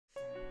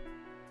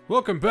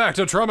Welcome back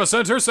to Trauma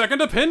Center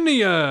Second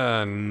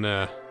Opinion!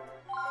 I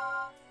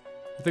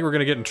think we're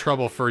gonna get in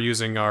trouble for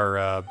using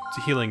our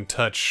healing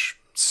touch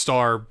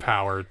star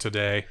power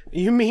today.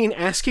 You mean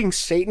asking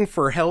Satan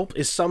for help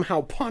is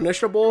somehow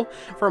punishable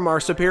from our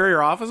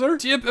superior officer?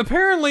 Yep,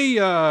 apparently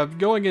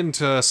going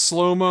into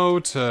slow-mo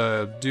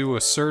to do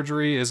a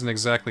surgery isn't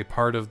exactly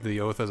part of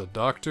the oath as a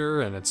doctor,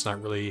 and it's not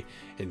really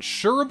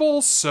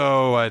insurable,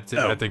 so I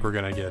think we're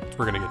gonna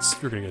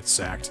get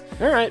sacked.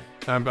 All right.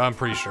 I'm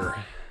pretty sure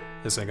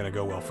this ain't gonna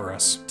go well for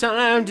us.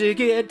 Time to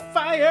get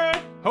fired.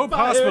 Hope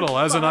fired, Hospital,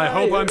 as in I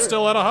hope I'm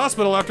still at a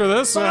hospital after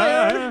this.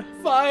 Fired.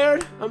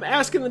 Fired. I'm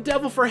asking the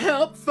devil for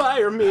help.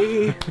 Fire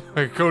me.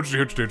 Hey, Coach,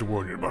 here today to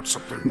warn you about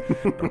something.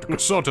 Dr.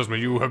 Casal tells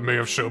me you may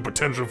have shown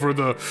potential for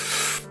the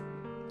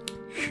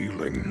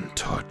healing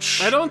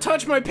touch. I don't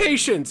touch my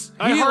patients.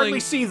 I hardly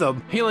see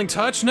them. Healing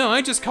touch? No,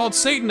 I just called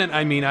Satan and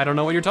I don't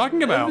know what you're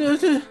talking about.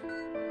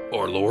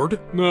 Our Lord?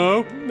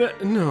 No.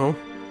 No.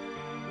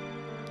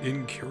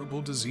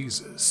 Incurable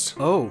diseases.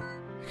 Oh.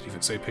 You could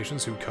even say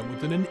patients who come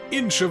within an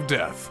inch of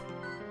death.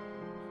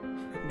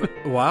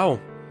 Wow.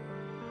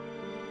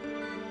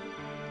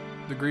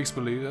 The Greeks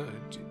believe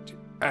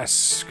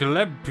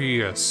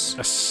Asclepius.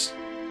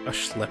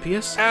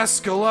 Asclepius?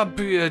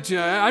 Asclepius.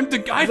 I'm the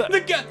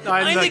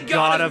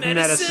god of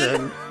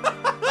medicine.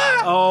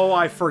 Oh,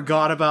 I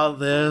forgot about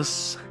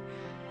this.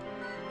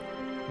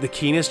 The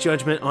keenest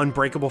judgment,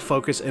 unbreakable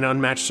focus, and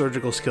unmatched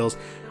surgical skills.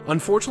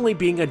 Unfortunately,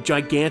 being a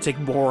gigantic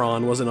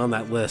moron wasn't on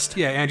that list.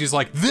 Yeah, Angie's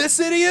like, this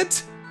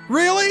idiot?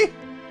 Really?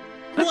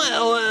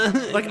 Well,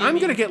 like, I'm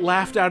gonna get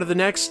laughed out of the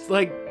next,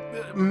 like,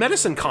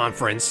 medicine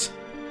conference.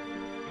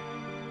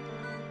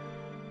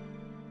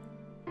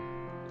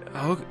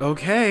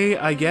 Okay,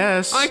 I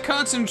guess. I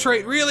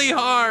concentrate really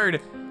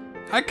hard.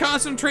 I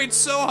concentrate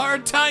so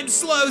hard, time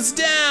slows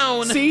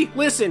down. See?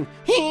 Listen.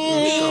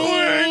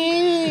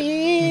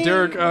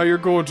 Derek, you're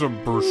going to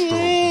burst a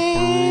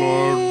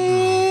blood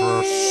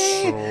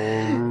vessel.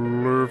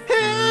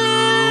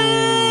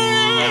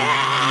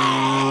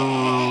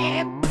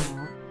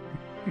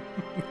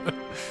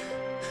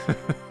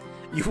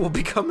 You will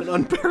become an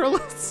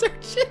unparalleled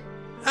surgeon.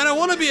 I don't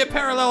want to be a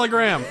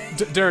parallelogram.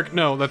 Derek,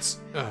 no, that's...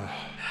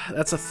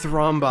 That's a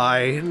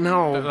thrombi.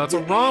 No. That's a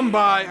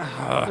rhombi.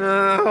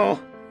 No.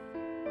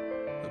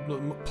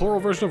 Plural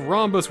version of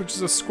rhombus, which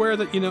is a square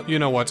that, you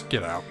know what,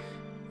 get out.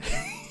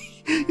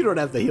 You don't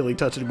have the healing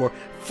touch anymore.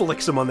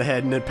 Flicks him on the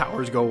head and then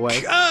powers go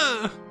away.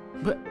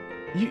 But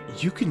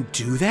you can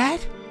do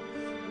that?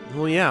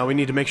 Well, yeah, we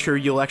need to make sure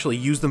you'll actually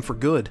use them for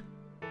good.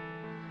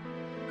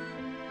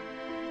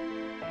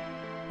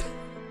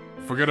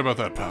 Forget about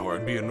that power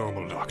and be a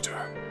normal doctor.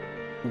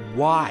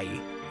 Why?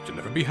 You'll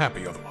never be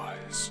happy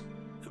otherwise.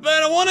 But I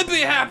don't want to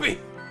be happy!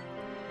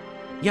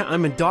 Yeah,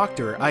 I'm a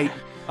doctor.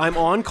 I'm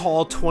on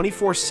call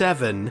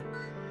 24/7.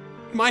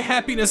 My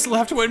happiness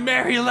left when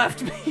Mary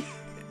left me.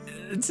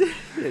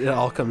 It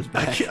all comes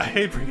back. I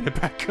hate bringing it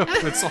back up.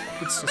 It's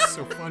just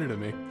so funny to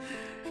me.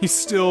 He's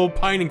still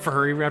pining for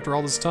her even after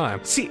all this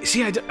time.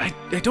 See, I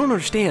don't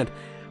understand.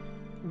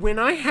 When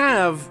I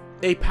have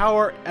a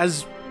power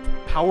as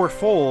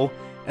powerful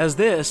as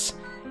this,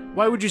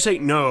 why would you say,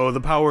 no,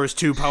 the power is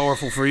too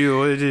powerful for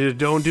you,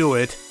 don't do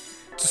it?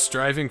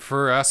 Striving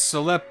for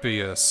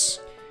Asclepius.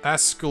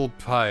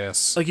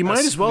 Asclepius. Like, you might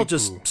as well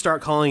just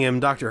start calling him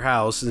Dr.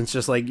 House, and it's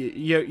just like,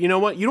 you know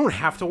what? You don't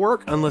have to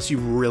work unless you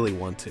really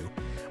want to.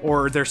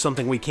 Or there's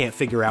something we can't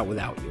figure out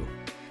without you.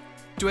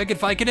 Do I get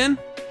Vicodin?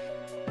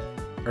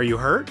 Are you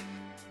hurt?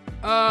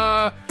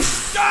 Ah!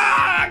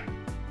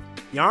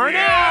 Yarn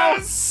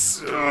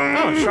Yes!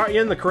 Oh, shot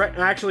you in the correct...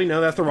 Actually, no,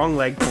 that's the wrong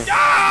leg.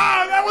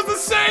 Ah! That was the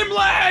same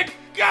leg!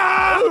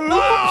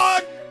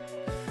 Ah!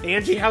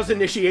 Angie, how's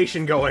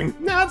initiation going?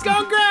 No, it's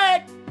going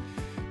great!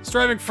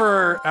 Striving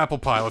for apple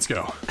pie, let's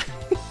go.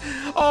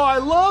 Oh, I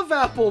love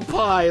apple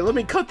pie! Let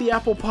me cut the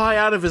apple pie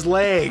out of his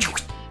leg.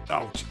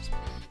 Oh, jeez.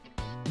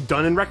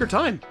 Done in record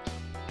time.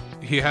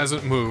 He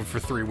hasn't moved for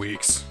 3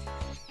 weeks.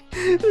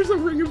 There's a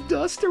ring of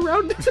dust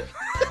around it.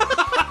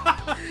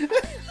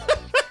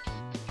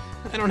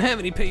 I don't have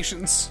any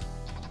patience.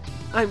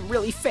 I'm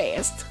really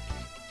fast.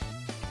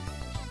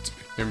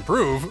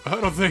 Improve?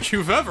 I don't think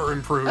you've ever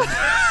improved.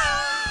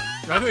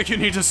 I think you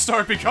need to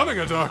start becoming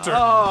a doctor.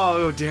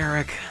 Oh,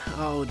 Derek.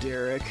 Oh,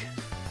 Derek.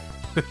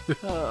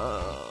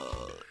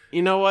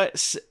 You know what?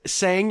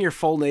 Saying your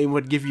full name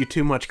would give you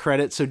too much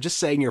credit, so just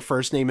saying your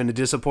first name in a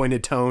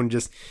disappointed tone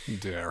just...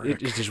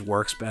 Derek. It just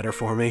works better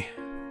for me.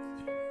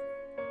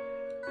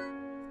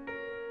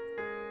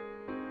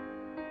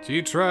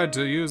 He tried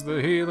to use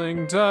the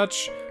healing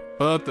touch,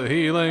 but the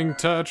healing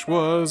touch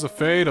was a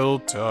fatal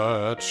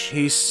touch.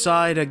 He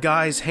sewed a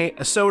guy's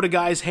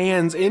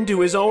hands into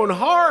his own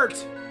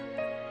heart!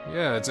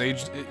 Yeah, it's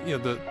aged.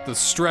 The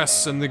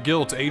stress and the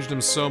guilt aged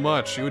him so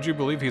much. Would you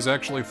believe he's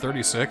actually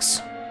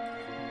 36?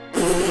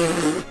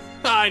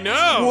 I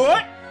know!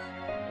 What?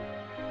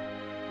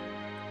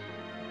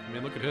 I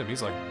mean, look at him.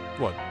 He's like,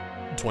 what,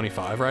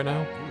 25 right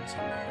now?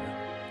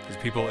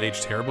 Because people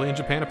age terribly in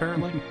Japan,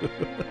 apparently.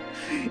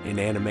 in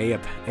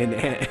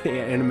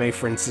anime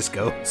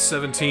Francisco.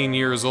 17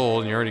 years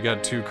old, and you already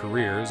got 2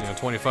 careers.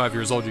 25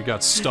 years old, you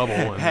got stubble,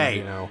 and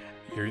hey,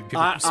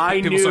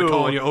 people knew, start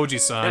calling you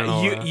Oji-san. And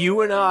all that.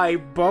 You and I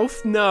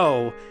both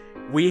know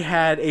we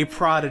had a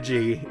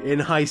prodigy in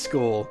high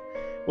school.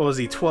 What was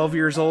he, 12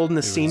 years old and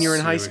a senior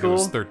in high school?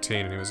 He was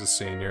 13 and he was a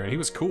senior, and he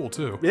was cool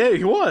too. Yeah,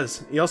 he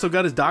was. He also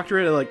got his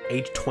doctorate at like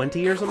age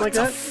 20 or something like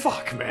that. What the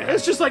fuck, man?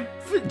 It's just like,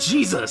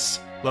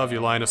 Jesus. Love you,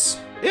 Linus.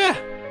 Yeah.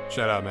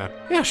 Shout out, man.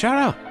 Yeah, shout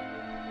out.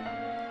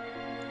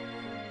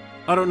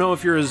 I don't know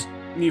if you're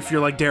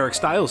like Derek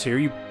Styles here,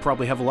 you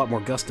probably have a lot more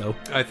gusto.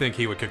 I think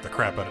he would kick the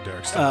crap out of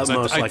Derek Styles.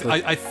 Most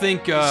likely. I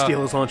think...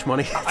 steal his lunch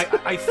money.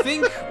 I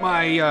think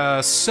my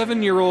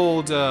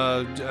 7-year-old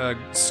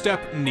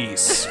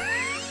step-niece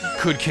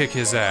could kick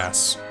his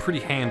ass pretty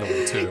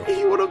handily, too.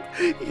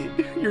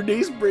 Your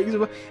niece brings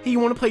him up. Hey, you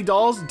want to play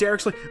dolls?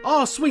 Derek's like,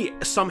 oh, sweet.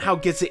 Somehow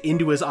gets it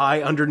into his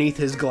eye underneath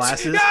his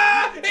glasses.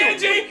 Ah!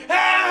 Angie,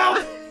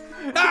 help!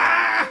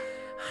 Ah!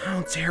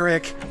 Oh,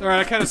 Derek. All right,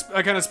 I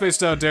kind of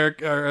spaced out, Derek,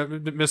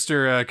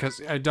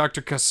 Mr.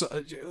 Dr.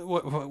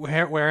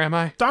 Where am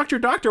I?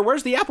 Doctor,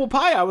 where's the apple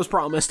pie I was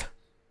promised?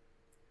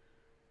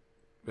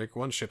 Make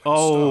one ship.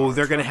 Oh,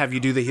 they're gonna have you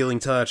do the healing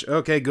touch.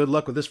 Okay, good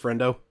luck with this,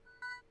 friendo.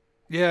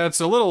 Yeah, it's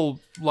a little,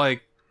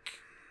 like...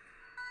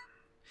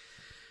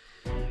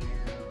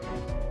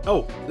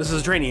 Oh, this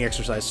is a training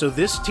exercise. So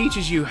this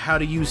teaches you how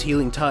to use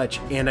healing touch,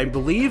 and I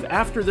believe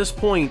after this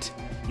point,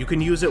 you can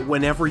use it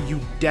whenever you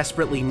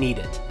desperately need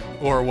it.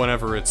 Or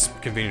whenever it's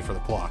convenient for the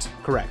plot.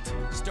 Correct.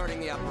 Starting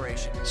the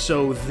operation.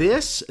 So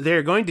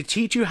they're going to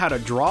teach you how to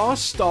draw a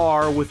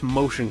star with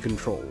motion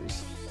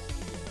controls.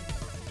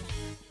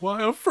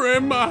 While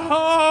frame my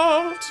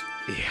heart.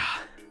 Yeah.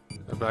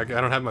 I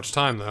don't have much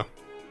time, though.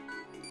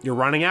 You're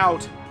running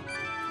out.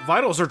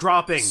 Vitals are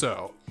dropping.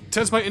 So,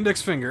 tense my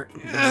index finger.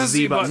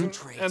 Z button.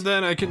 And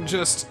then I can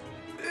just...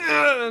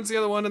 that's the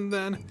other one, and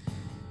then...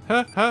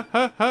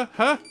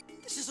 Huh?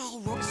 This is all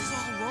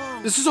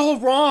wrong. This is all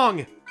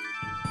wrong.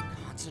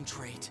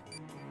 Concentrate.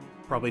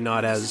 Probably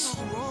not This as is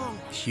all wrong.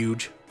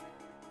 huge.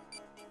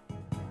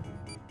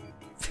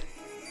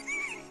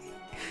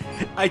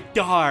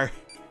 Dar.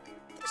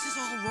 This is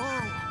all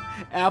wrong.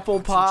 Apple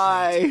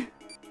pie.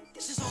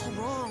 This is all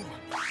wrong.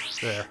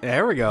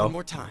 There we go. One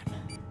more time.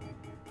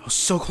 Oh,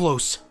 so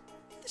close.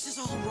 This is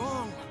all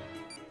wrong.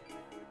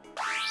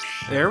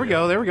 There we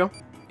go.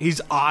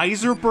 His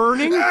eyes are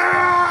burning.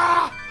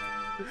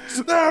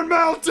 They're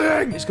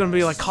melting! He's gonna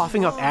be like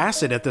coughing up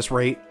acid at this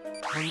rate.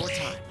 One more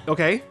time.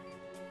 Okay.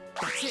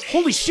 That's it.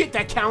 Holy shit,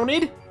 that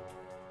counted?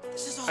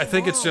 This is all I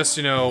think it's wrong. just,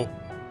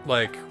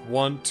 like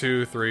 1,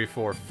 2, 3,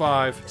 4,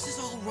 5. This is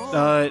all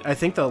wrong. I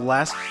think the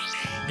last...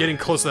 Getting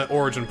close to that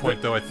origin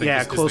point, though, I think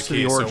Yeah, is close the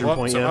to key. the origin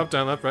point, so yeah. up,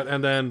 down, left, right,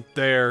 and then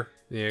there.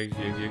 Yeah,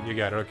 you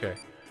got it, okay.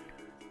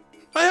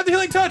 I have the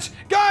healing touch!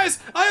 Guys,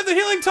 I have the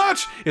healing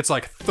touch! It's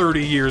like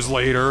 30 years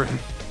later.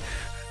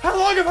 How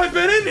long have I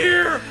been in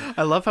here?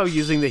 I love how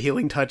using the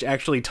healing touch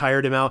actually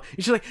tired him out.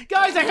 He's just like,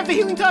 guys, I have the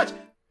healing touch!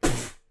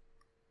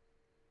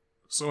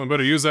 Someone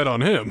better use that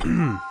on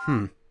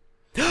him.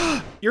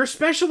 You're a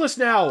specialist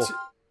now!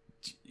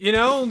 The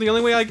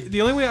only way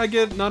I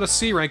get not a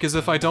C rank is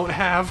if I don't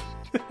have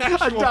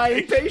A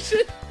dying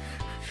patient?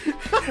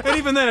 and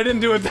even then I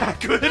didn't do it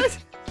that good.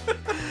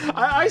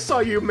 I saw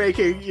you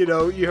making,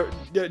 you're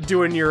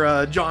doing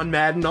your John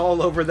Madden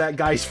all over that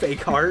guy's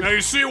fake heart. Now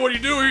you see what you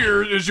do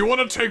here is you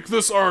want to take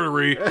this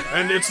artery,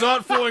 and it's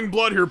not flowing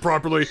blood here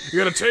properly. You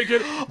gotta take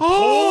it, pull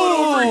it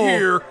over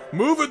here,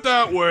 move it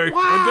that way,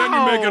 and then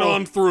you make it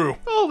on through.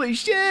 Holy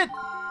shit!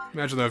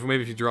 Imagine that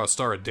maybe if you draw a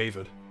Star of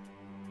David.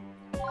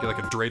 Get like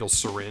a dreidel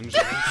syringe.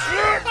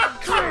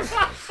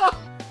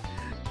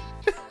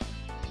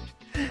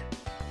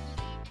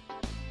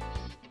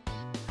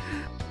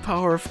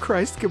 Power of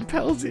Christ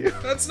compels you.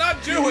 That's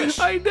not Jewish!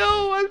 I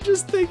know, I'm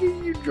just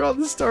thinking you draw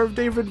the Star of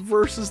David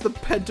versus the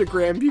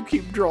pentagram you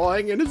keep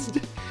drawing, and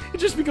it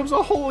just becomes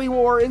a holy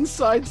war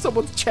inside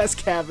someone's chest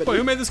cavity. Wait,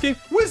 who made this game?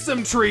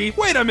 Wisdom Tree!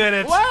 Wait a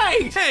minute!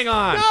 Wait! Hang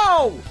on!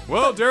 No!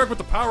 Well, Derek, with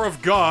the power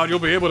of God, you'll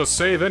be able to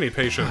save any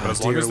patient, but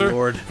as long dear as they're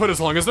Lord. but as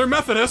long as they're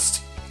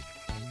Methodist.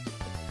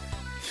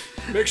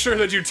 Make sure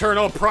that you turn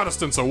all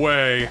Protestants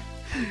away.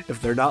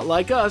 If they're not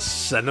like us,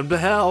 send them to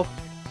hell.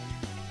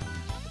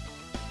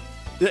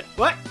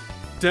 What?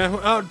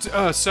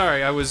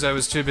 Sorry, I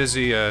was too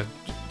busy, huh?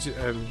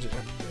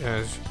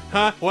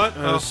 What?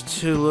 I was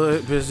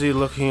too busy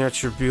looking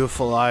at your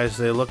beautiful eyes.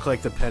 They look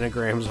like the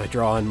pentagrams I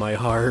draw in my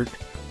heart.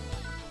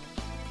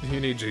 You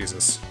need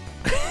Jesus.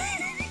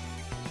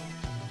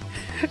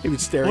 He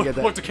was staring at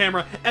that. Look to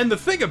camera. And the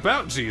thing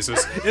about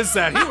Jesus is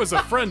that he was a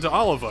friend to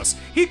all of us.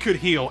 He could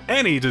heal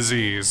any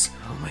disease.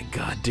 Oh my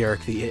God,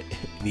 Derek, the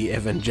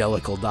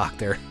evangelical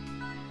doctor.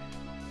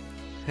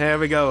 There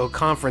we go,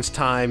 conference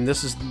time.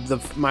 This is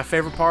my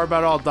favorite part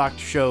about all doctor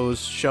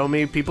shows. Show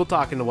me people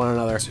talking to one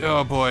another.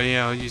 Oh boy,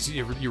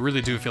 you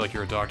really do feel like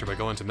you're a doctor by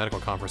going to medical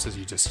conferences.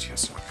 You just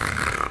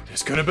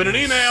this could have been an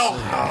email.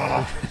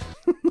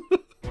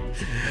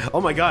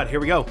 Oh my god, here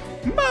we go.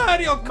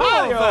 Mario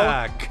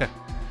Kovac!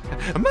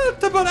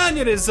 Multiple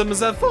aneurysms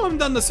have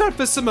formed on the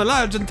surface of my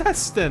large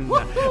intestine.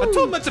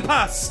 Too much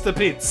pasta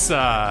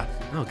pizza.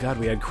 Oh god,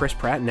 we had Chris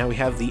Pratt, and now we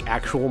have the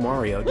actual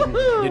Mario.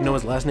 Didn't know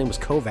his last name was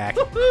Kovac.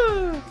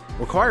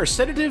 Requires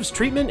sedatives,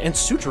 treatment, and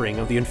suturing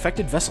of the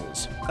infected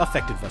vessels.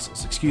 Affected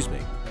vessels, excuse me.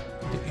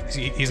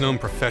 He's known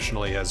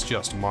professionally as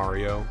just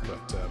Mario,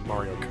 but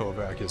Mario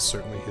Kovac is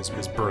certainly his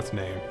birth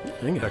name.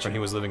 Back when he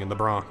was living in the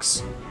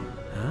Bronx.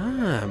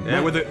 Ah, yeah,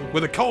 with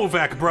the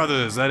Kovac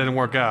brothers, that didn't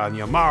work out.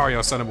 You know,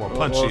 Mario sounded more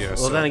punchier.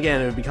 Well, then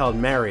again, it would be called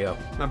Mario.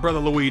 My brother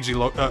Luigi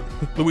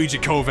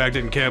Kovac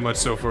didn't care much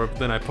so for it, but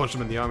then I punched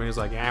him in the arm and he was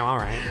like, yeah, all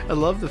right. I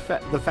love the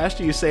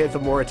faster you say it, the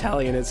more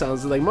Italian it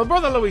sounds. Like, my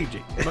brother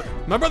Luigi.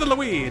 my brother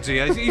Luigi,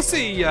 you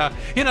see, you're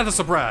not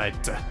so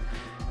bright.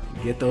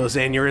 Get those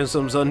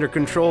aneurysms under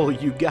control,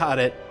 you got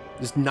it.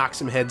 Just knock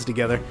some heads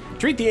together.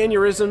 Treat the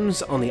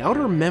aneurysms on the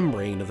outer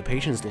membrane of the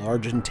patient's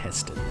large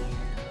intestine.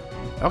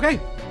 Okay.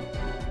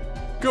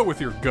 Go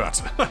with your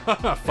gut.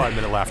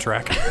 5-minute laugh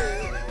track.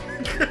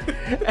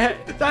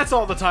 That's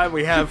all the time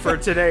we have for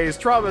today's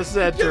Trauma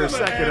Center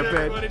second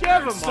opinion. Give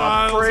him a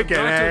freaking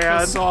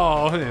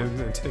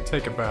hand. And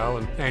take a bow,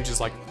 and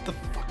Angie's like, what the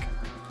fuck?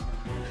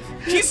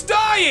 He's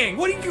dying!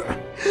 What are you...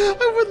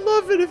 I would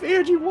love it if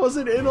Angie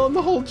wasn't in on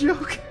the whole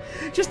joke.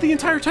 Just the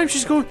entire time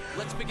she's going,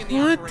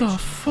 what the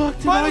fuck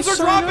did I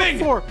sign up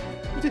for?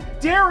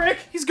 Derek!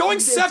 He's going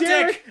septic!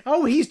 Derek.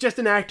 Oh, he's just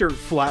an actor.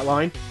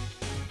 Flatline.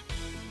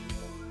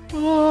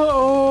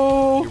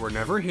 Uh-oh. You were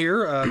never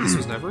here. This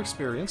was never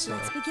experienced.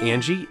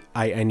 Angie,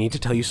 I need to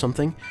tell you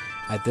something.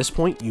 At this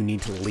point, you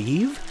need to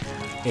leave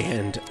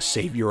and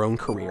save your own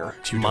career.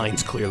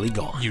 Mine's clearly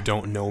gone. You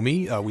don't know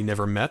me. We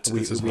never met.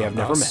 We have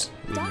never met.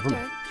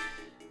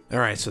 All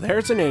right, so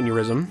there's an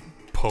aneurysm.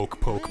 Poke.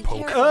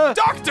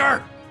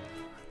 Doctor!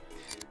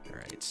 All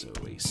right, so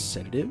a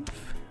sedative.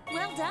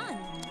 Well done.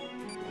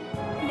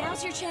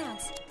 Now's your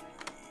chance.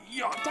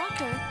 Yeah.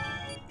 Doctor.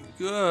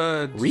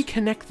 Good.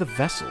 Reconnect the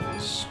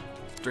vessels.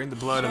 Drain the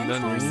blood and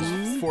then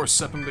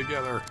forcep them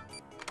together.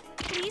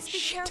 Please be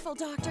careful,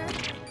 Doctor.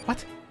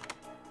 What?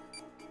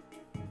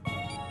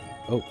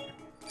 Oh,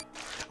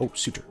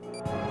 suture.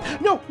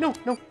 No,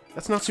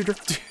 that's not suture.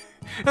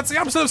 That's the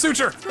opposite of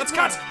suture. Let's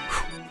cut.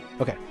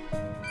 Okay.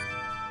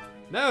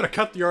 Now to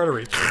cut the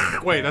artery.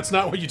 Wait, that's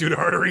not what you do to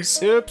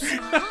arteries. Oops.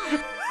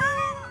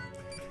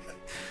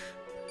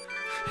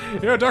 You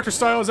know, Dr.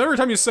 Styles, every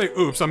time you say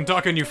oops, I'm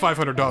docking you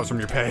 $500 from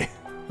your pay.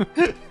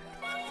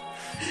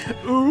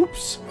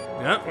 Oops.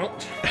 Yeah, well.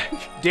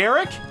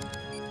 Derek?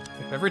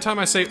 Every time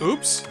I say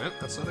oops,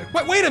 that's not it.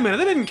 Wait a minute,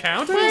 that didn't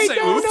count. I didn't say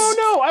no, oops.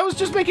 No, I was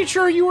just making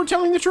sure you were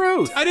telling the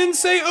truth. I didn't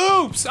say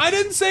oops.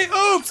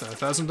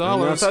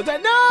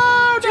 $1,000.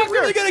 No, You're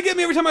really gonna get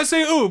me every time I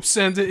say oops,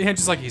 and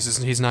Angie's like,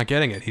 he's not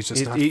getting it. He's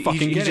just not fucking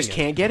getting it. You just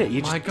can't get it.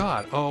 My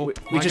God. Oh,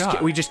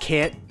 we just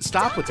can't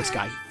stop with this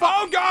guy.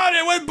 Oh God,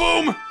 it went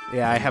boom.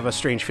 Yeah, I have a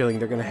strange feeling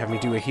they're gonna have me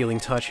do a healing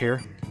touch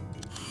here.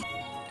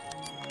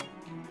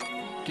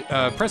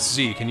 Press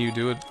Z. Can you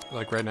do it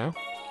like right now?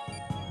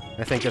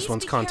 I think this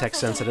one's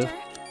context sensitive.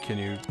 Can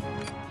you?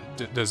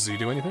 Does Z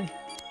do anything?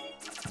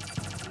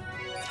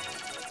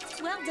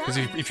 Well done. Because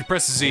if you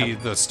press Z,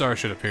 the star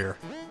should appear.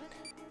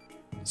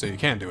 So you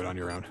can do it on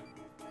your own.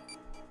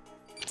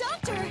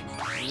 Doctor.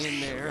 In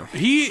there.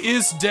 He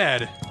is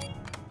dead.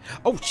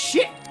 Oh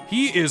shit!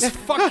 He is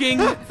fucking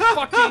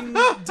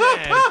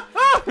dead.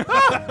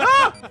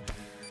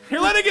 You're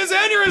letting his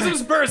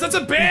aneurysms burst. That's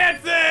a bad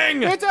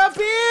thing. It's a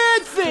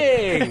bad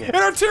thing. An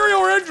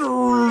arterial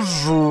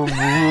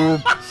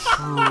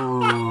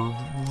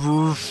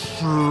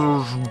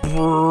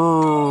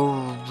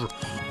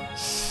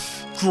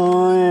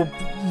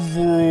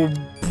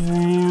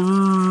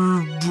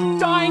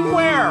Dying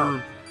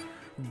where?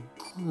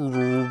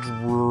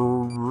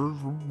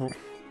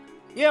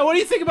 Yeah, what do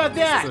you think about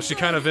that? So is she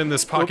kind of in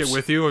this pocket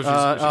with you? Or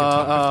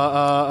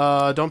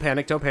Don't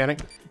panic. Don't panic.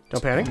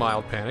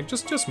 Mild panic,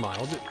 just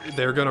mild.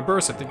 They're gonna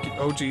burst. I think.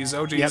 Oh geez.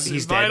 Yep,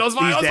 he's dead. Vitals.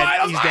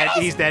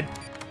 He's dead.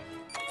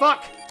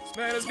 Fuck. This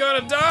man is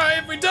gonna die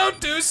if we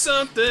don't do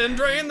something.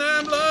 Drain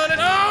that blood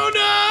and oh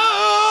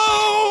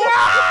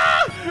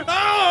no!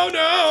 Oh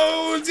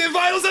no! The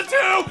vitals at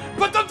 2.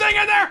 Put the thing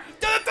in there.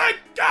 Do the thing.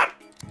 God.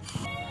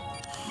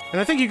 And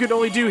I think you could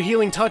only do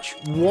healing touch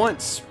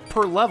once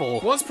per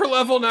level. Once per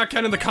level, not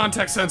counting the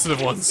context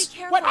sensitive ones. Be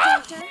careful,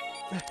 Doctor.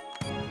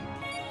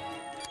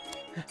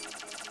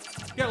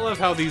 You gotta love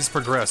how these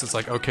progress. It's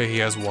like, okay, he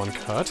has 1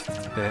 cut,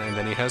 and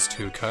then he has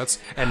 2 cuts,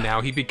 and now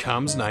he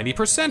becomes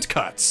 90%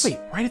 cuts. Wait,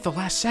 right at the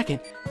last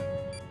second.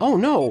 Oh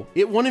no,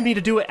 it wanted me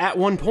to do it at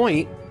one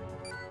point,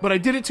 but I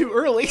did it too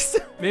early.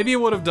 Maybe it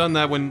would have done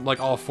that when like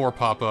all 4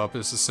 pop up,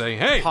 is to say,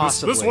 hey,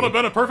 this would have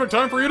been a perfect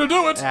time for you to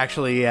do it.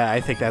 Actually, yeah, I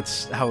think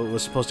that's how it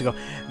was supposed to go.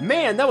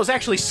 Man, that was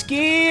actually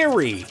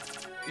scary.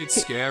 It's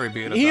scary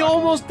being a doctor. He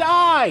almost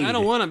died. I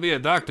don't want to be a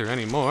doctor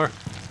anymore.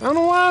 I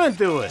don't want to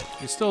do it.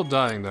 He's still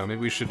dying though.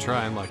 Maybe we should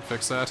try and like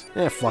fix that.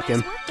 Yeah, fuck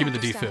him. Give me the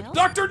defib.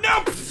 Doctor,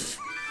 no!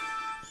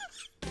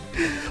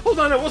 Hold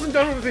on, I wasn't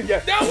done with it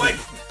yet. No, wait!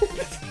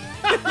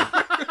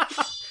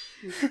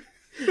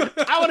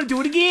 I want to do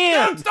it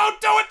again.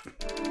 Don't do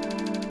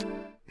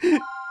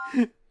it!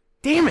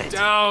 Damn it.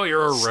 Oh,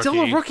 you're a rookie.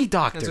 Still a rookie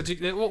doctor.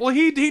 That's what well,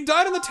 he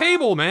died on the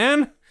table,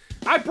 man.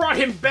 I brought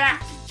him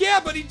back. Yeah,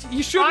 but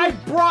you shouldn't. I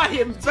brought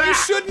him back. You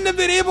shouldn't have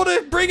been able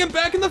to bring him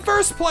back in the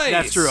first place.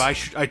 That's true. I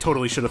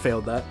totally should have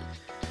failed that.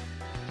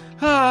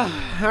 All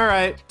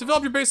right.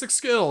 Develop your basic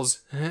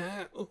skills.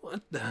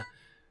 What the?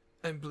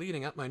 I'm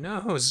bleeding out my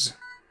nose.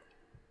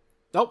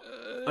 Oh,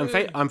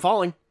 I'm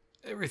falling.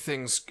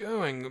 Everything's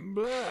going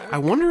black. I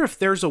wonder if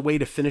there's a way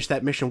to finish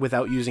that mission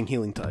without using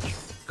Healing Touch.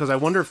 Because I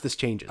wonder if this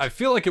changes. I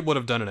feel like it would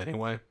have done it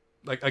anyway.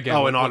 Like again.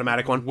 Oh, an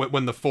automatic one?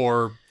 When the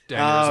 4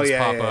 aneurysms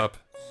pop up.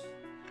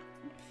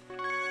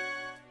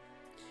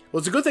 Well,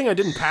 it's a good thing I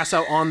didn't pass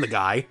out on the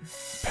guy.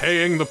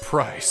 Paying the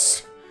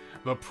price.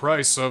 The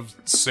price of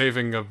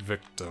saving a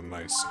victim,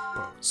 I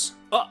suppose.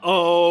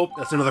 Uh-oh.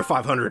 That's another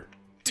 500.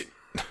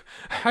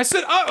 I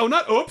said uh-oh,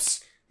 not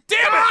oops.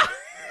 Damn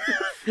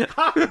it!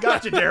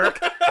 Gotcha,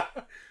 Derek.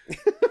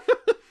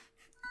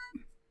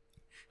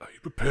 Are you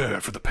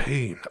prepared for the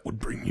pain that would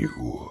bring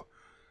you?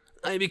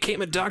 I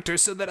became a doctor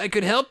so that I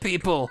could help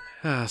people.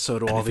 So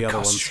do all the other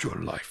ones. Costs your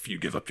life, you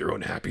give up your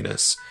own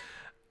happiness.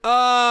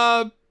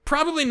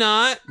 Probably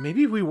not.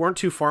 Maybe we weren't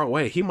too far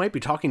away. He might be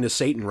talking to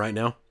Satan right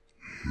now.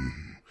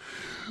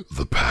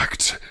 The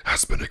pact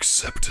has been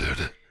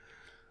accepted.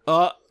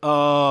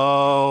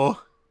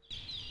 Uh-oh.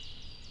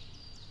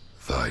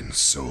 Thine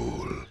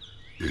soul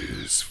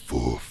is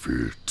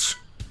forfeit.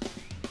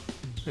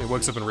 He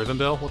wakes up in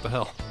Rivendell? What the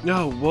hell?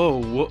 No,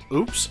 whoa.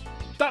 Oops.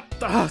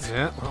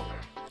 Yeah, well,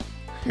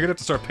 you're gonna have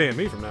to start paying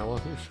me from now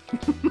on.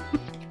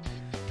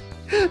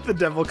 The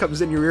devil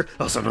comes in your ear.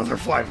 That's another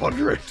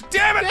 500.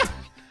 Damn it!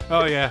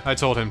 Oh yeah, I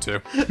told him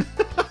to.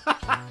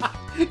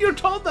 You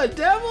told the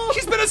devil?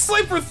 He's been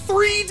asleep for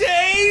 3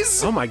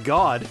 days! Oh my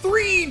god.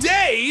 3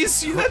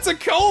 days? That's a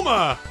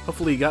coma!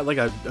 Hopefully you got like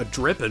a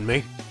drip in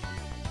me.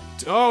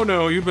 Oh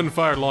no, you've been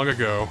fired long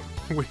ago.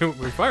 We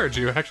fired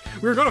you, actually.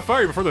 We were gonna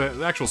fire you before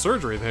the actual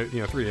surgery,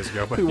 3 days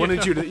ago, but... We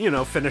wanted you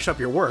to, finish up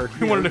your work.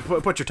 We wanted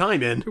to put your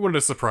time in. We wanted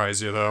to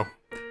surprise you, though.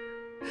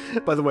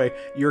 By the way,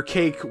 your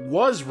cake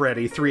was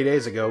ready 3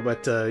 days ago,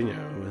 but,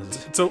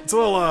 It's a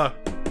little,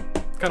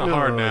 kind of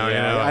hard now,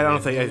 yeah,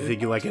 I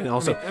think you like it. And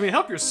also, I mean,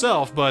 help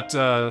yourself, but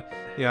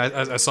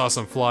I saw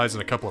some flies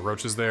and a couple of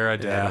roaches there. I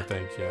don't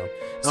think,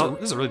 So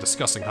this is a really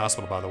disgusting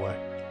hospital, by the way.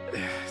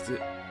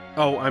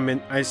 oh,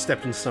 I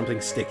stepped in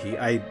something sticky.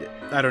 I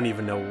don't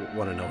even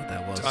want to know what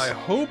that was. I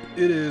hope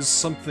it is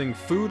something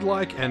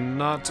food-like and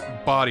not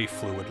body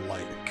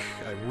fluid-like.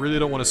 I really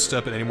don't want to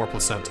step in any more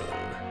placenta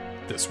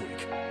this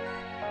week.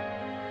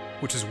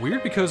 Which is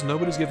weird because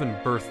nobody's given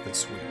birth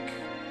this week.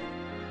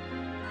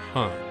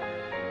 Huh.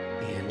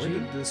 Where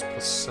did this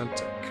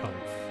placenta come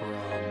from?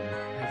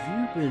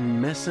 Have you been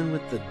messing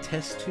with the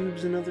test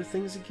tubes and other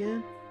things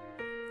again?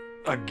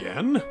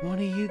 Again? What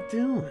are you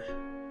doing?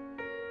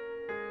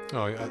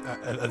 Oh,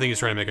 I think he's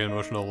trying to make an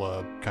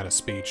emotional kind of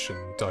speech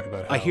and talk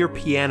about how... I hear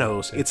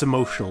pianos. It's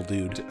emotional,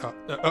 dude.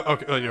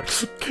 Okay,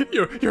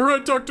 you're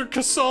right, Dr.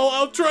 Casal.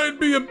 I'll try and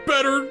be a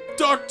better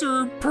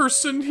doctor,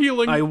 person,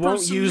 healing I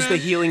won't person, use man. the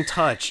healing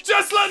touch.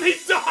 Just let me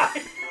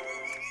die!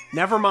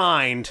 Never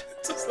mind.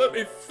 Just let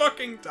me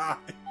fucking die.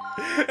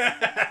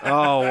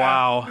 Oh,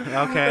 wow.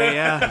 Okay,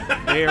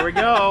 yeah. Here we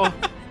go.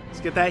 Let's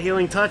get that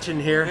healing touch in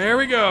here. There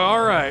we go.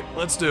 All right,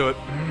 let's do it.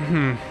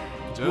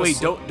 Wait,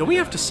 don't we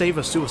have to save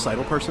a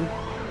suicidal person?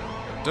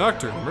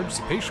 Doctor, an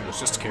emergency patient was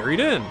just carried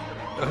in.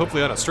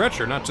 Hopefully on a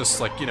stretcher, not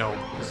just like,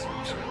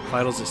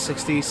 Vitals is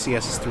 60,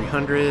 CS is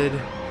 300.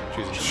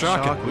 She's in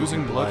shock and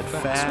losing blood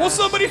fast. Will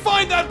somebody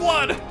find that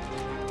blood?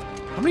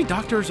 How many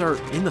doctors are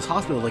in this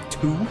hospital? Like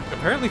 2?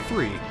 Apparently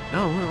 3.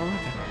 Oh, well,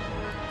 okay.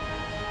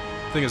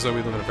 Thing is, though,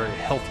 we live in a very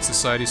healthy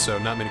society, so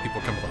not many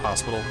people come to the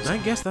hospital. I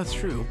guess that's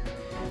true.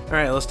 All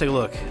right, let's take a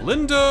look.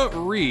 Linda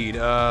Reed.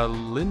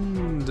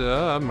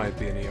 Linda might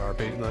be an ER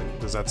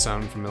patient. Does that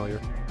sound familiar?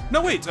 No,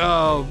 wait.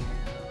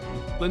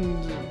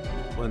 Linda.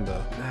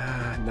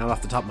 Not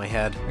off the top of my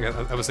head.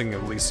 I was thinking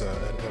of Lisa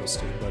at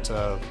OST,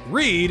 but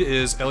Reed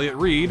is Elliot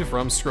Reed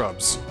from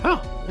Scrubs.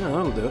 Oh, yeah,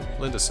 that'll do it.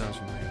 Linda sounds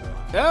familiar,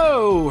 though.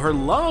 Oh, her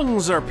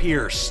lungs are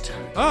pierced.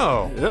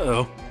 Oh.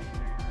 Uh-oh.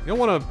 You don't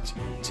want to...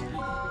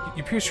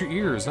 You pierce your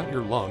ears, not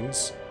your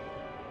lungs.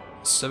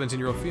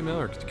 17-year-old female,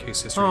 or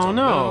case history. Oh,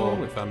 no.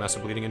 We found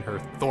massive bleeding in her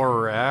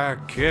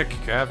thoracic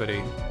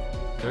cavity.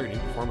 They're going to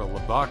perform a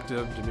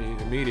lobotomy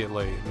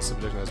immediately. This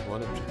subject has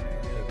blood.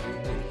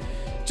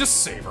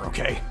 Just save her,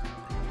 okay?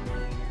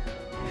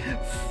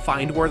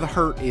 Find where the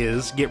hurt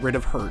is, get rid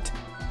of hurt.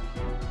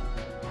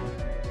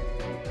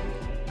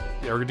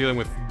 Yeah, we're dealing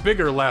with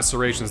bigger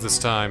lacerations this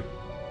time.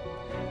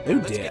 Oh,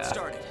 Let's dear. get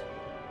started.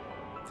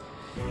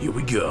 Here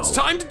we go. It's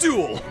time to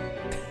duel!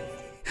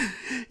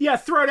 Yeah,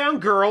 throw down,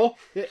 girl.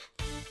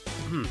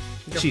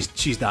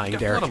 She's dying, Get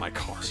Derek. out of my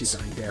cards. She's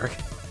dying, Derek.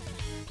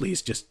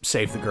 Please just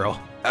save the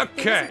girl.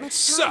 Okay,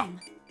 so...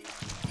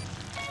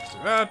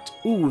 That...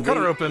 Ooh, cut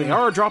her open. They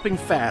are dropping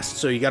fast,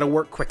 so you gotta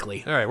work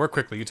quickly. Alright, work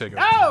quickly, you take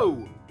over.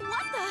 Oh! What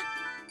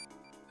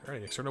the?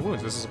 Alright, external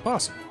wounds, this is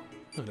impossible.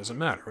 It doesn't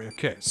matter.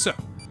 Okay, so.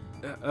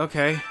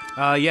 Okay.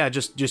 Yeah,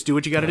 just do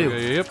what you gotta do.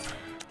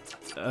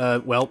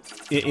 Yep. Well,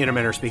 in a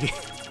manner of speaking.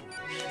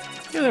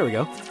 Yeah, there we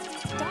go.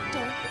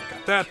 Doctor,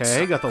 Got that.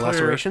 Okay, got the Clear.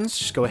 lacerations.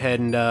 Just go ahead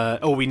and,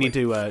 oh, we need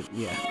to,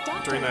 yeah.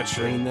 doctor. Drain that shit.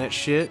 Drain that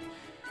shit.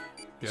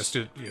 Yes,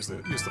 use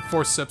the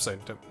forceps. I'm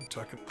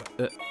talking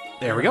about.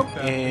 There we go.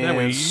 then And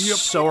we- yep.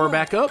 sew her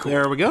back up.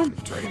 There we go.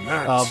 Drain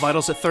that.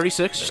 Vitals at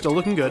 36. Still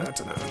looking good.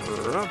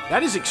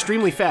 That is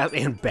extremely fast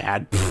and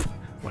bad. Pfft.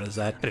 What is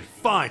that?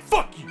 Fine.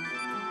 Fuck you.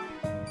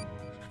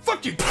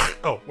 Fuck you.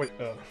 Oh wait.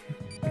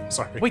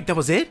 Sorry. Wait, that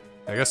was it?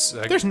 I guess.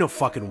 There's no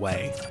fucking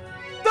way.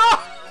 No!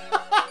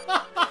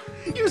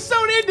 You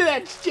sewn into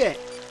that shit!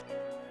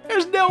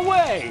 There's no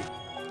way!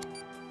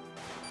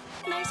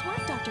 Nice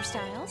work, Dr.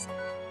 Styles.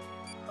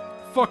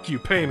 Fuck you.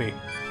 Pay me.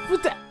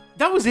 What the?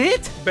 That was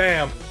it?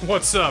 Bam.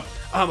 What's up?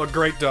 I'm a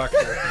great doctor.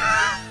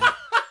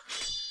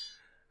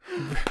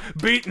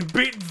 beat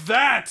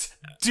that,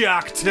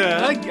 doctor.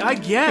 I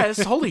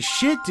guess. Holy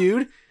shit,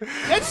 dude.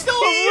 That's still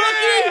a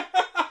rookie!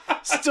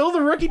 Still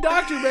the rookie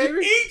doctor, baby.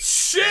 Eat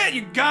shit,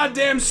 you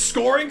goddamn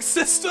scoring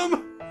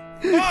system.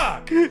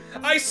 Fuck.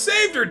 I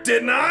saved her,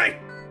 didn't I?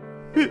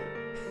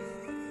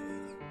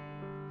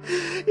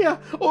 Yeah,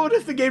 what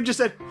if the game just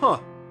said, huh,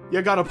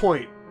 you got a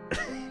point?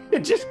 It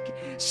just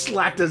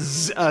slapped a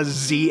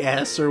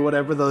ZS or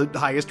whatever the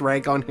highest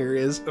rank on here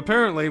is.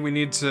 Apparently, we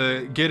need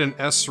to get an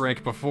S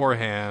rank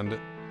beforehand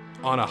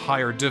on a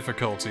higher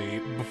difficulty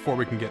before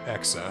we can get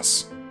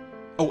XS.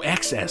 Oh,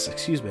 XS,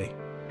 excuse me.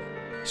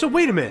 So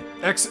wait a minute.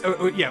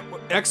 Yeah,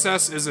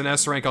 XS is an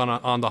S rank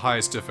on the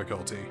highest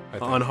difficulty, I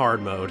think. On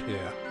hard mode.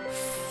 Yeah.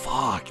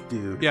 Fuck,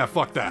 dude. Yeah,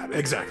 fuck that.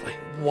 Exactly.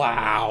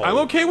 Wow. I'm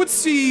okay with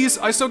C's.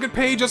 I still get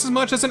paid just as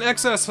much as an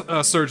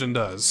XS surgeon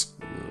does.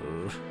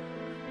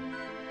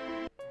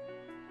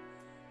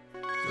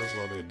 Just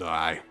let me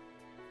die.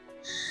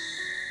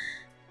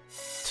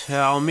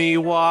 Tell me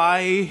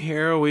why.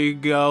 Here we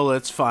go.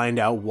 Let's find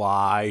out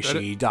why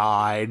she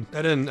died.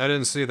 I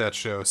didn't see that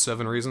show.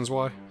 7 Reasons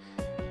Why.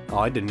 Oh,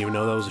 I didn't even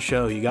know that was a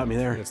show. You got me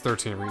there. It's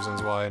 13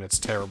 Reasons Why, and it's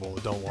terrible.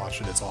 Don't watch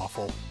it. It's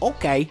awful.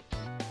 Okay.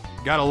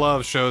 Gotta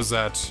love shows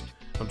that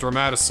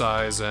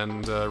dramatize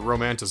and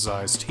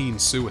romanticize teen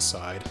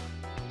suicide.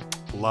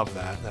 Love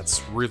that.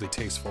 That's really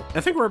tasteful.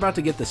 I think we're about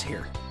to get this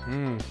here.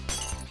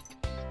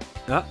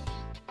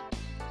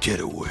 Get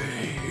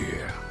away.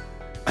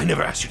 I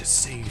never asked you to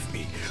save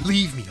me.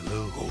 Leave me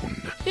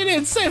alone. You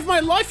didn't save my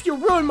life. You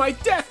ruined my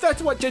death.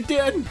 That's what you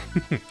did.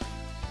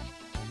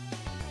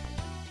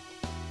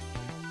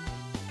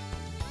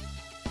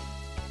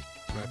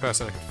 When I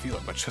passed out, I could feel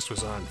it. My chest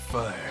was on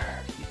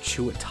fire. You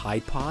chew a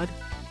Tide Pod?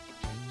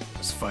 I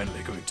was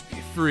finally going to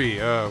be free.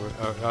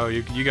 Oh,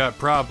 you got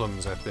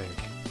problems, I think.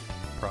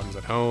 Problems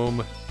at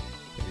home,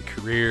 maybe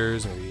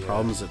careers, maybe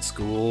Problems at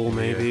school,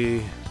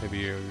 maybe. Maybe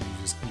you're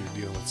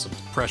dealing with some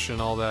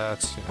depression, all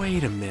that. You know.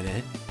 Wait a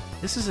minute.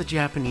 This is a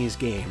Japanese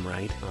game,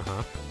 right?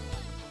 Uh-huh.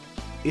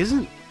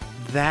 Isn't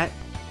that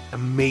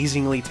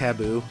amazingly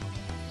taboo?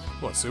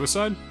 What,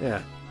 suicide?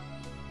 Yeah.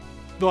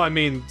 Well, I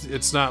mean,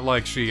 it's not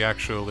like she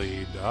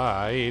actually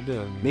died.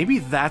 And... Maybe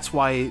that's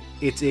why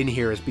it's in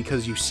here, is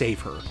because you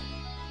save her.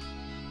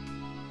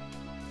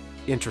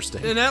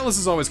 Interesting. And Atlas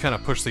has always kind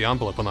of pushed the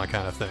envelope on that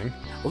kind of thing.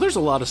 Well, there's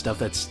a lot of stuff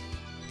that's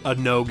a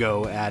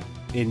no-go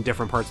in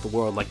different parts of the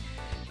world. Like,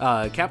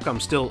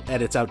 Capcom still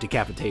edits out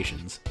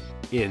decapitations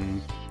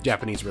in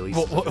Japanese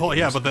releases. Well,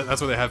 yeah, but that's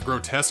why they have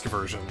grotesque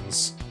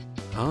versions.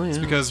 Oh, yeah. It's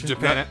because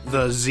Japan...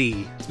 The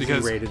Z.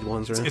 because- Z-rated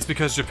ones, right? It's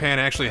because Japan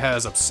actually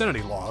has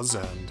obscenity laws,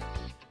 and,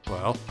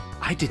 well,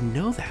 I didn't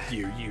know that.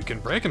 you can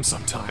break them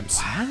sometimes.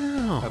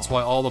 Wow. That's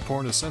why all the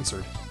porn is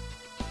censored.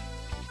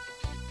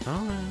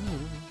 Oh,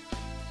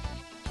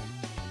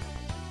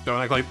 Don't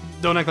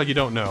act like you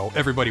don't know.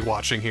 Everybody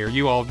watching here,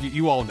 you all know.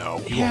 You all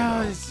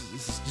yeah, know.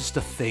 it's just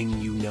a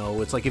thing you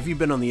know. It's like if you've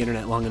been on the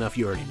internet long enough,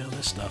 you already know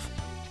this stuff.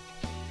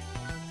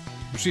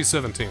 She's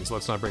 17, so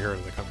let's not bring her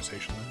into the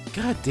conversation. Then.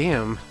 God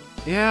damn.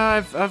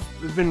 Yeah,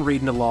 I've been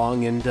reading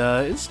along, and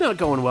it's not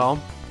going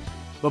well.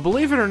 But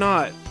believe it or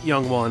not,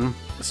 young one,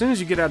 as soon as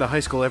you get out of high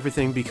school,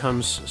 everything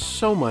becomes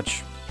so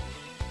much,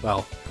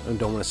 well, I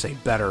don't want to say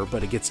better,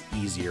 but it gets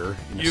easier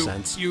in a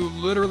sense. You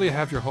literally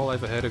have your whole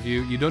life ahead of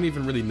you. You don't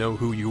even really know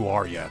who you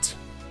are yet.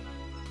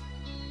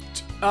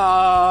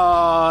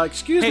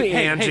 Excuse me,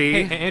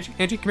 Angie. Hey,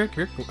 Angie, come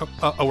here.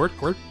 A word.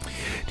 Do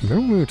you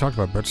remember when we talked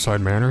about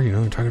bedside manner? You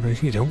know, talking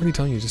about you don't really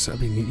tell you. You just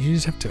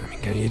have to.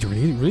 I mean,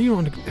 you really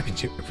want to. I mean,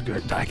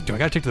 do I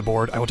gotta take to the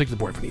board? I will take to the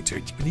board if we need to.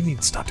 You really need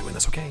to stop doing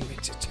this, okay?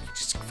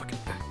 Just fucking.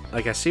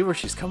 Like, I see where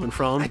she's coming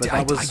from, but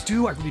I really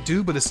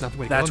do, but it's not the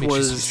way to that go. I mean,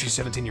 was she's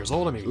 17 years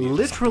old. I mean, you need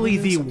to stop literally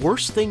doing the this.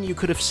 worst thing you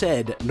could have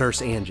said,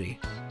 Nurse Angie.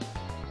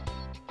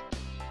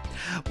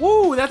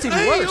 Woo, that's even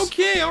Hey, worse.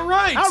 okay, all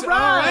right. All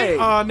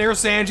right.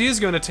 Nurse Angie is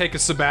going to take a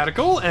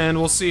sabbatical, and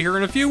we'll see her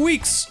in a few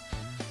weeks.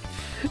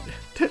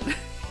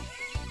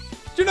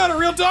 You're not a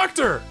real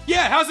doctor.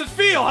 Yeah, how's it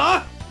feel,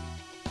 huh?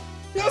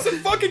 How's it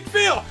fucking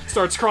feel?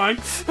 Starts crying.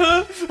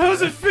 Huh?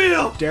 How's it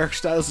feel? Derek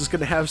Styles is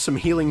gonna have some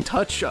healing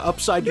touch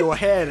upside your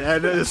head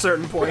at a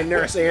certain point.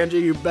 Nurse Angie,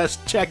 you best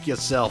check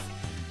yourself.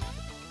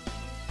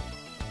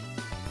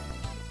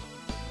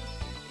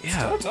 Yeah.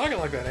 Stop talking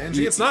like that,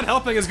 Angie. It's not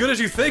helping as good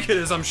as you think it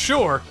is, I'm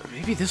sure.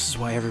 Maybe this is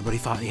why everybody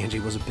thought Angie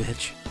was a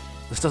bitch.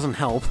 This doesn't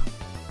help.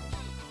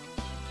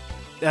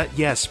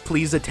 Yes,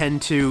 please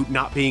attend to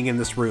not being in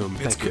this room.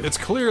 Thank you. It's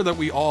clear that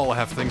we all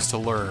have things to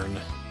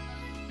learn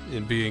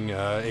in being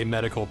a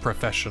medical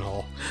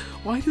professional.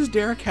 Why does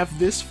Derek have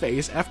this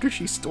face after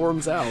she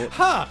storms out?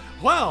 Ha!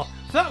 Well,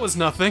 that was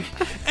nothing.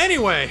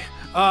 Anyway,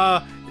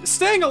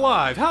 staying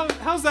alive.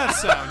 How's that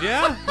sound?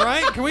 Yeah,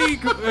 right? Can we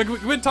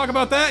talk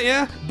about that?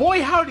 Yeah.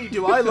 Boy, howdy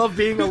do I love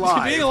being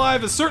alive. Being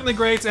alive is certainly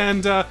great,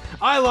 and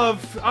I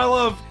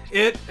love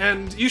it,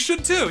 and you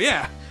should too.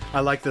 Yeah. I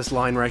like this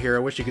line right here. I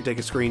wish you could take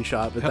a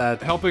screenshot, but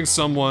that helping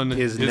someone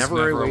is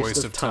never a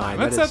waste of time.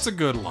 That's a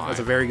good line. That's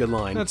a very good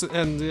line. It's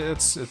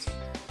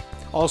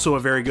also a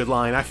very good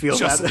line. I feel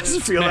that. I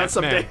feel that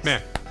someday.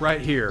 Man, right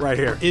here. Right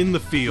here. In the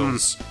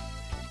fields.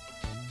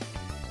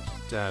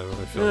 I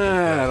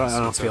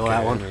don't feel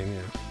that one. I mean,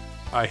 yeah.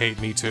 I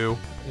hate me too.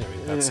 I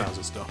mean, that sounds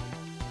as dumb.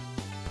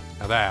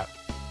 Now that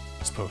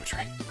is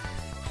poetry.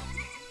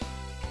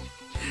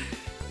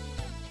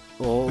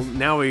 Well,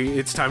 now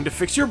it's time to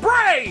fix your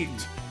brain!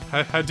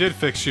 I did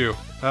fix you.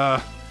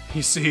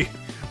 You see,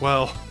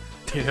 well,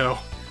 you know,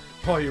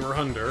 while you were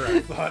under, I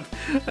thought...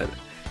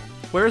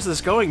 Where is this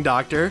going,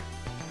 Doctor?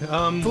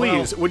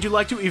 Please, well, would you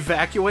like to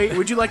evacuate?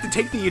 Would you like to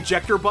take the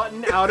ejector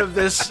button out of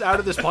this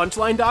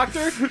punchline,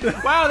 Doctor?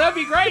 Wow, that'd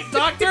be great,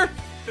 Doctor!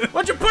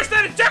 Why don't you push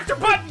that ejector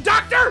button,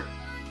 Doctor?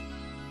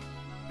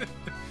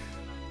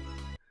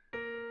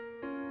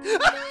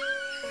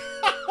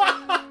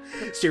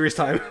 Serious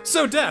time.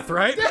 So death,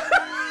 right?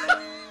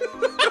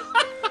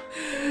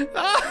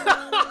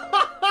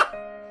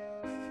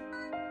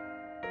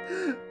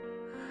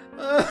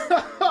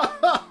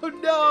 Oh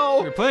no!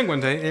 We were playing one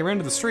day, they ran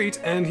to the street,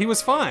 and he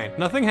was fine.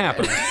 Nothing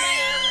happened.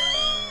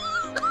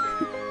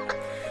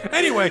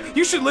 Anyway,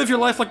 you should live your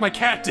life like my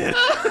cat did.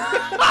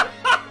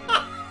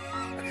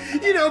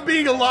 You know,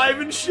 being alive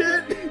and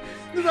shit.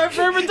 That's my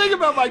favorite thing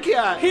about my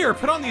cat. Here,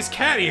 put on these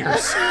cat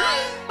ears.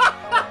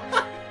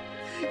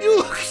 You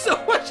look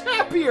so much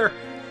happier.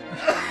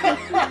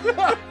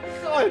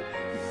 God.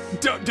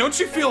 Don't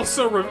you feel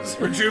so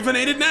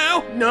rejuvenated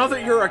now? Now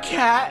that you're a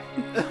cat.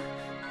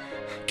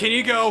 Can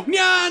you go,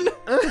 nyan?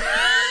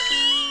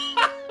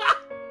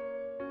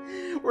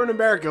 We're in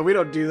America. We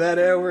don't do that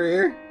over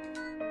here.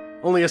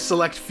 Only a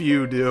select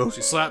few do.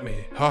 She slapped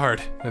me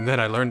hard, and then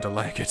I learned to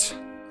like it.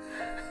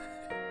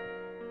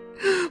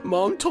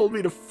 Mom told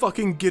me to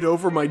fucking get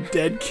over my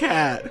dead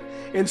cat,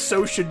 and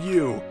so should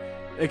you.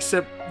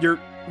 Except you're...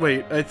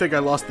 Wait, I think I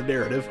lost the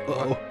narrative.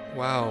 Uh-oh.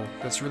 Wow,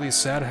 that's really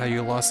sad how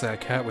you lost that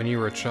cat when you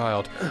were a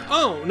child.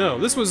 Oh, no,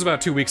 this was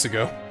about 2 weeks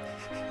ago.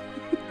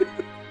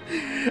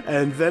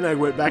 And then I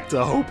went back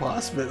to Hope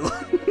Hospital.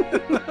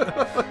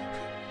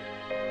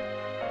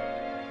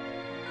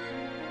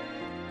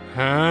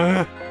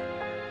 Huh?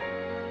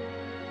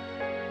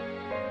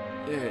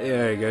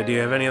 There you go. Do you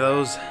have any of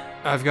those?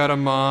 I've got a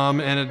mom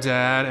and a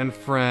dad and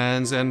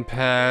friends and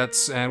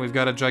pets, and we've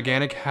got a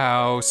gigantic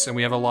house, and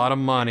we have a lot of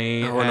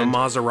money. Oh, and a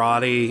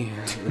Maserati,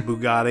 a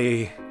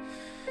Bugatti.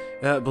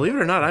 Believe it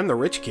or not, I'm the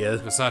rich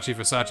kid. Versace,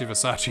 Versace,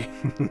 Versace.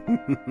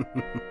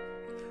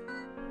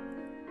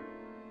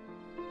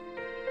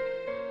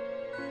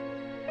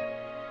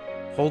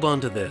 Hold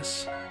on to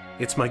this.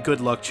 It's my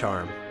good luck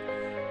charm.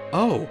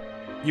 Oh,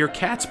 your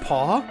cat's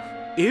paw?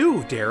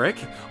 Ew, Derek.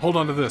 Hold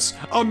on to this.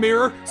 A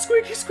mirror.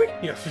 Squeaky, squeaky.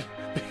 Yeah.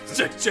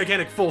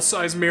 Gigantic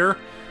full-size mirror.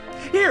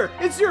 Here,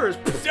 it's yours.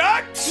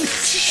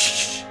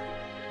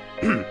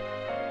 The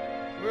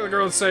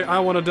girl would say, I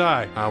want to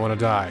die. I want to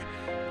die.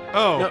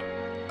 Oh. No.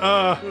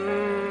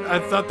 I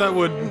thought that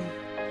would...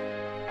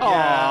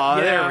 Aw,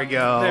 there we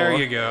go. There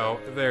you go.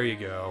 There you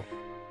go.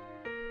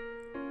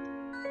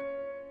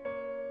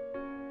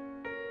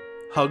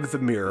 Hug the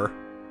mirror.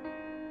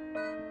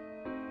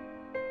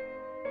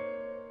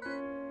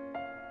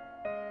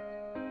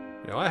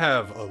 You know, I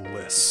have a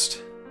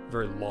list, a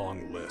very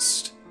long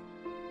list,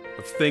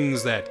 of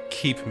things that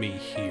keep me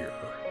here.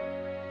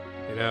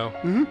 You know?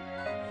 Mm-hmm.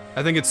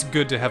 I think it's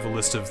good to have a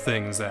list of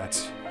things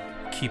that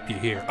keep you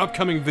here.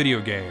 Upcoming video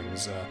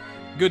games,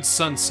 good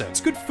sunsets,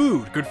 good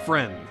food, good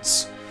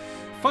friends,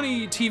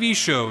 funny TV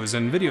shows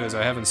and videos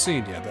I haven't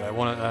seen yet that I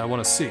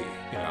wanna see,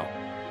 you know?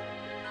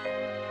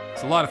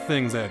 There's a lot of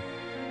things that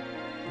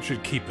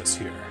should keep us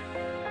here.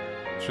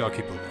 Should all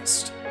keep a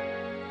list.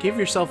 Give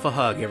yourself a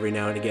hug every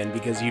now and again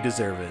because you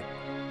deserve it.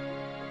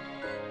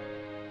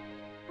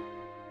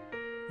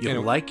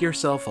 You'll like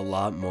yourself a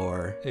lot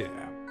more. Yeah.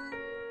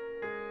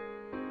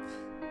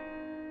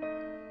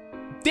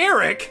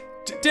 Derek!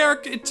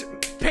 Derek,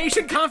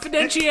 Patient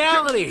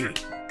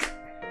confidentiality!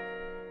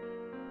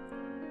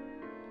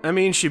 I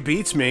mean, she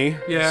beats me.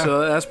 Yeah.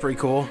 So that's pretty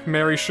cool.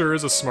 Mary sure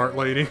is a smart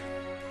lady.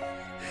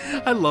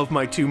 I love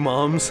my two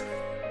moms.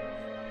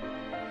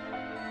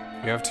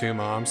 You have two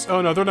moms?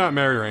 Oh no, they're not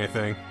married or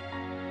anything.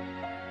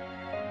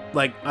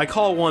 Like, I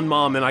call one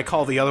mom and I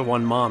call the other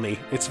one mommy.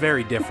 It's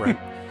very different.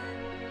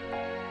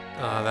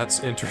 That's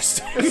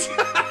interesting.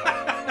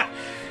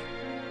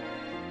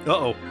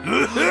 Uh-oh.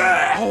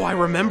 Oh, I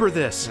remember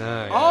this.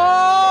 Yeah.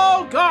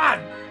 Oh, God!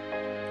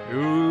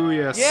 Ooh,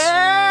 yes.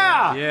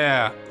 Yeah!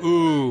 Yeah.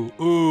 Ooh,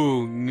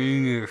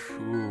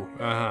 ooh,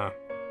 uh-huh.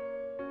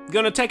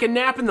 Gonna take a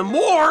nap in the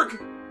morgue?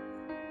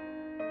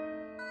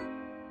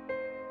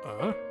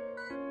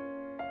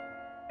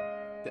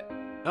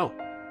 Oh.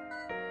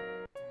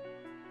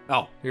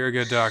 Oh. You're a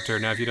good doctor.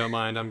 Now, if you don't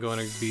mind, I'm going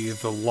to be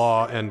the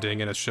law ending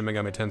in a Shin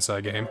Megami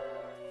Tensei game.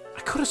 I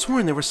could have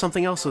sworn there was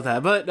something else with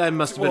that, but I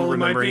must have been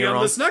remembering it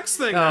wrong. This next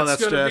thing Oh, that's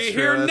that's going to true, be that's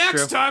here true, that's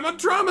next true. time on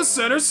Trauma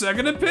Center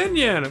Second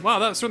Opinion. Wow,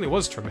 that certainly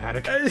was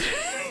traumatic. I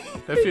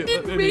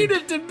didn't mean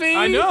it to be.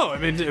 I know. I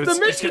mean, it was,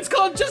 The mission's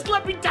called Just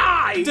Let Me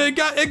Die.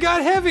 it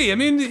got heavy. I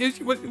mean,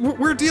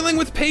 we're dealing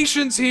with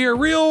patients here,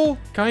 real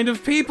kind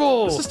of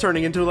people. This is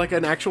turning into like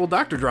an actual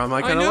doctor drama. I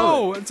I kind of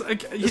know. love it. It's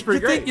like, It's pretty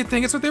great. You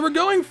think it's what they were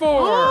going for?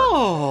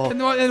 Oh.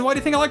 And why do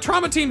you think I like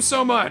Trauma Team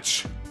so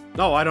much?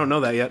 Oh, I don't know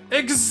that yet.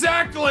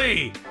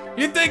 Exactly.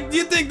 You think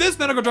this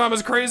medical drama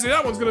is crazy?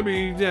 That one's gonna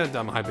be. Yeah,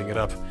 I'm hyping it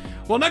up.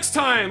 Well, next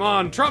time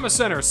on Trauma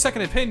Center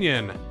Second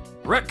Opinion,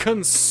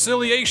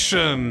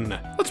 reconciliation.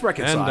 Let's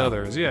reconcile. And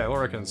others. Yeah, we'll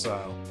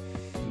reconcile.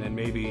 And then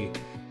maybe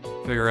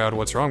figure out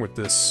what's wrong with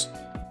this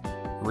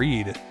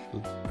Reed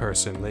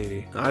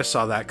lady. I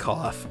saw that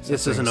cough.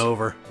 This isn't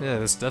over. Yeah,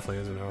 this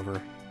definitely isn't over.